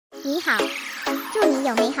你好，祝你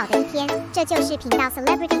有美好的一天。这就是频道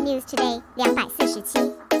Celebrity News Today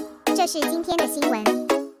 247。这是今天的新闻。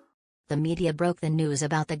The media broke the news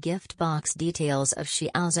about the gift box details of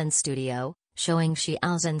Xiao Zhan's studio, showing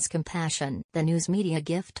Xiao Zhan's compassion. The news media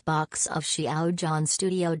gift box of Xiao Zhan's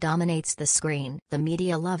studio dominates the screen. The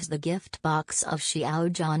media loves the gift box of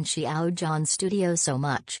Xiao Zhan's studio so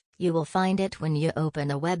much, you will find it when you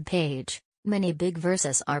open a web page. Many big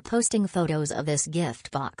verses are posting photos of this gift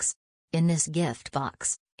box. In this gift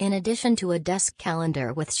box, in addition to a desk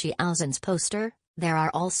calendar with Xiao Zhan's poster, there are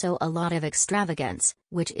also a lot of extravagance,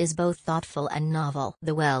 which is both thoughtful and novel.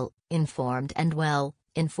 The well-informed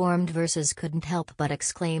verses couldn't help but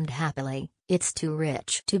exclaimed happily, "It's too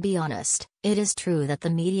rich." To be honest, it is true that the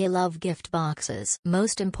media love gift boxes.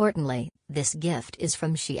 Most importantly, this gift is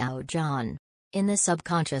from Xiao Zhan. In the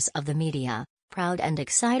subconscious of the media, proud and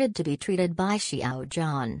excited to be treated by Xiao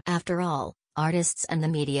Zhan. After all, artists and the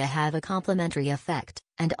media have a complementary effect,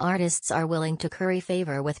 and artists are willing to curry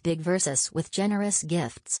favor with big verses with generous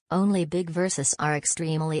gifts. Only big verses are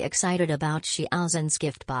extremely excited about Xiao Zhan's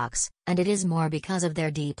gift box, and it is more because of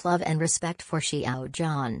their deep love and respect for Xiao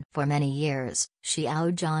Zhan. For many years,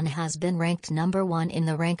 Xiao Zhan has been ranked number 1 in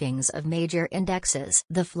the rankings of major indexes.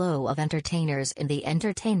 The flow of entertainers in the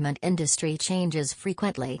entertainment industry changes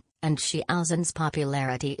frequently, and Xiao Zhan's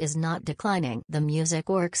popularity is not declining. The music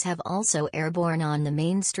works have also airborne on the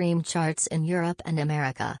mainstream charts in Europe and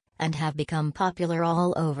America, and have become popular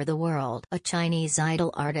all over the world. A Chinese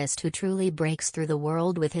idol artist who truly breaks through the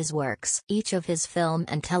world with his works. Each of his film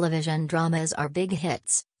and television dramas are big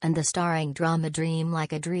hits, and the starring drama Dream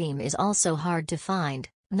Like a Dream is also hard to find.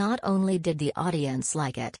 Not only did the audience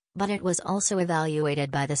like it, but it was also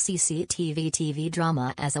evaluated by the CCTV TV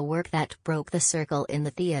drama as a work that broke the circle in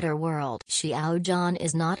the theater world. Xiao Zhan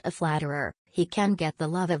is not a flatterer. He can get the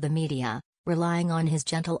love of the media, relying on his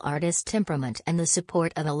gentle artist temperament and the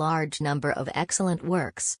support of a large number of excellent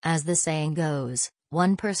works. As the saying goes,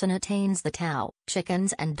 one person attains the Tao,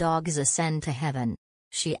 chickens and dogs ascend to heaven.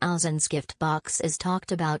 Xiao Zhan's gift box is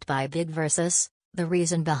talked about by big versus. The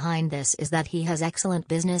reason behind this is that he has excellent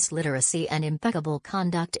business literacy and impeccable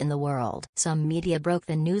conduct in the world. Some media broke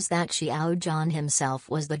the news that Xiao Zhan himself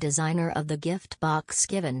was the designer of the gift box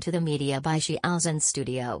given to the media by Xiao Zhan's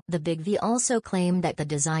studio. The Big V also claimed that the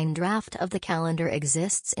design draft of the calendar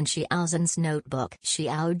exists in Xiao Zhan's notebook.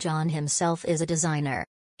 Xiao Zhan himself is a designer.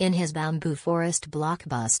 In his Bamboo Forest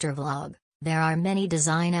blockbuster vlog, there are many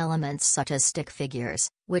design elements such as stick figures,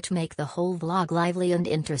 which make the whole vlog lively and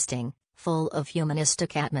interesting, full of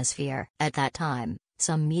humanistic atmosphere. At that time,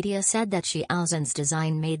 some media said that Xiao Zhan's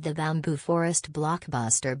design made the Bamboo Forest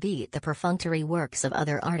blockbuster beat the perfunctory works of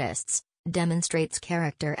other artists, demonstrates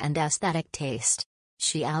character and aesthetic taste.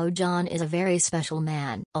 Xiao Zhan is a very special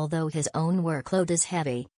man. Although his own workload is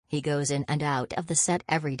heavy, he goes in and out of the set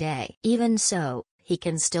every day. Even so, he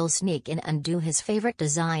can still sneak in and do his favorite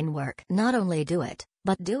design work. Not only do it,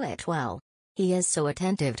 but do it well. He is so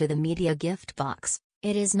attentive to the media gift box.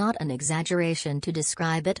 It is not an exaggeration to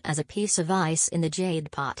describe it as a piece of ice in the jade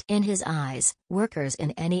pot. In his eyes, workers in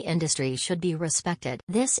any industry should be respected.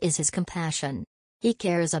 This is his compassion. He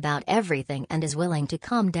cares about everything and is willing to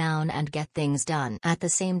calm down and get things done. At the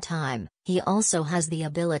same time, he also has the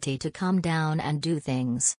ability to calm down and do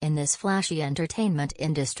things. In this flashy entertainment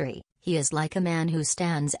industry, he is like a man who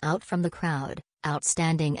stands out from the crowd,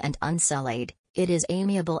 outstanding and unsullied. It is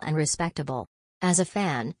amiable and respectable. As a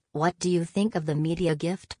fan, what do you think of the media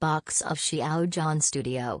gift box of Xiao Zhan's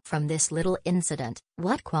studio? From this little incident,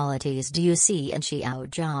 what qualities do you see in Xiao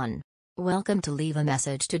Zhan? Welcome to leave a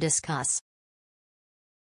message to discuss.